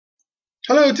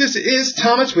Hello, this is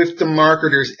Thomas with the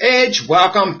Marketer's Edge.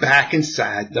 Welcome back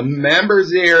inside the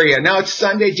members area. Now it's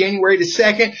Sunday, January the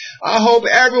 2nd. I hope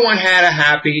everyone had a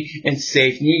happy and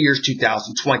safe New Year's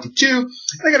 2022.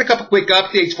 I got a couple quick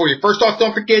updates for you. First off,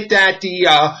 don't forget that the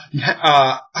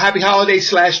Happy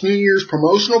Holidays / New Year's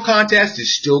promotional contest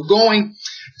is still going.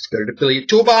 Let's go to the Affiliate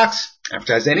Toolbox.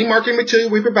 Advertise any marketing material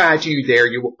we provide you there.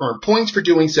 You will earn points for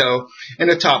doing so, and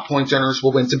the top points earners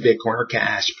will win some Bitcoin or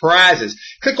cash prizes.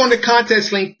 Click on the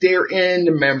contest link there in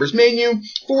the members menu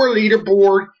for a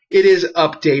leaderboard. It is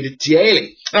updated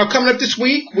daily. Now, coming up this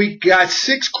week, we got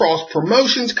 6 cross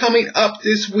promotions coming up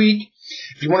this week.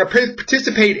 If you want to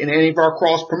participate in any of our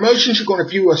cross promotions, you're going to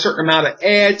view a certain amount of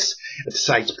ads that the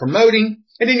site's promoting.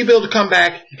 And then you'll be able to come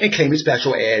back and claim a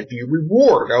special ad view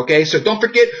reward, okay? So don't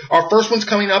forget, our first one's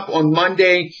coming up on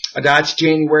Monday. That's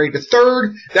January the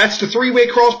 3rd. That's the 3-way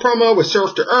cross promo with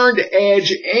Surf to Earn, the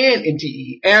Edge, and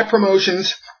NTE ad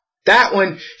promotions. That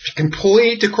one, if you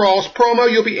complete the cross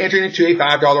promo, you'll be entering into a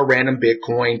 $5 random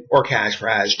Bitcoin or cash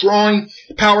prize drawing.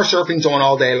 Power surfing's on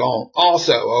all day long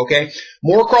also, okay?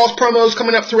 More cross promos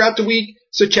coming up throughout the week,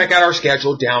 so check out our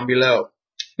schedule down below.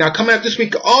 Now, coming up this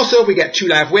week also, we got 2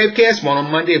 live webcasts, one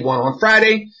on Monday, one on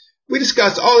Friday. We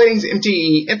discuss all things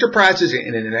MTE, enterprises,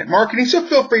 and internet marketing, so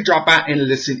feel free to drop out and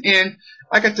listen in.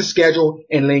 I got the schedule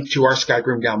and link to our Skype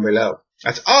room down below.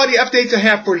 That's all the updates I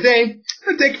have for today,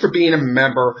 and thank you for being a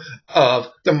member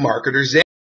of the Marketer's Edge.